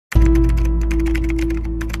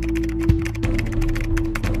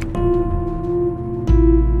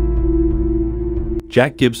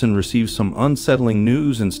Jack Gibson receives some unsettling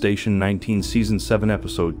news in Station 19, Season 7,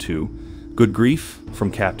 Episode 2, Good Grief,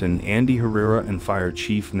 from Captain Andy Herrera and Fire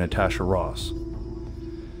Chief Natasha Ross.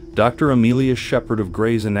 Dr. Amelia Shepard of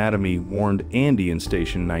Grey's Anatomy warned Andy in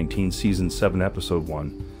Station 19, Season 7, Episode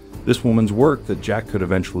 1, this woman's work, that Jack could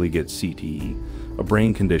eventually get CTE, a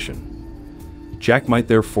brain condition. Jack might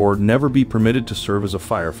therefore never be permitted to serve as a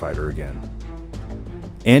firefighter again.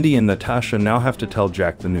 Andy and Natasha now have to tell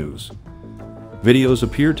Jack the news. Videos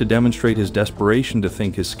appear to demonstrate his desperation to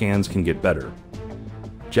think his scans can get better.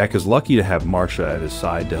 Jack is lucky to have Marsha at his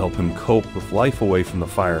side to help him cope with life away from the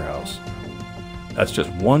firehouse. That's just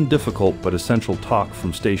one difficult but essential talk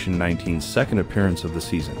from Station 19's second appearance of the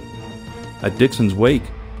season. At Dixon's wake,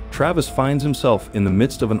 Travis finds himself in the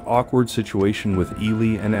midst of an awkward situation with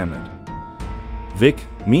Ely and Emmett. Vic,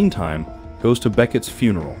 meantime, goes to Beckett's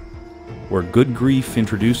funeral, where Good Grief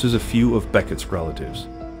introduces a few of Beckett's relatives.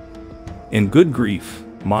 In Good Grief,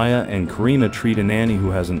 Maya and Carina treat a nanny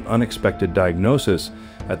who has an unexpected diagnosis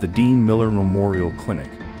at the Dean Miller Memorial Clinic.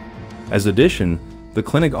 As addition, the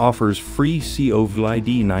clinic offers free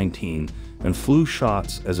COVID-19 and flu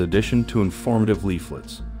shots as addition to informative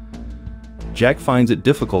leaflets. Jack finds it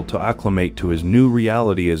difficult to acclimate to his new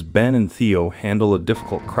reality as Ben and Theo handle a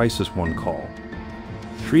difficult crisis one call.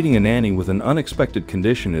 Treating a nanny with an unexpected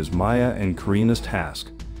condition is Maya and Carina's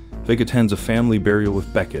task. Vic attends a family burial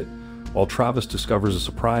with Beckett, while Travis discovers a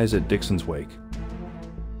surprise at Dixon's wake.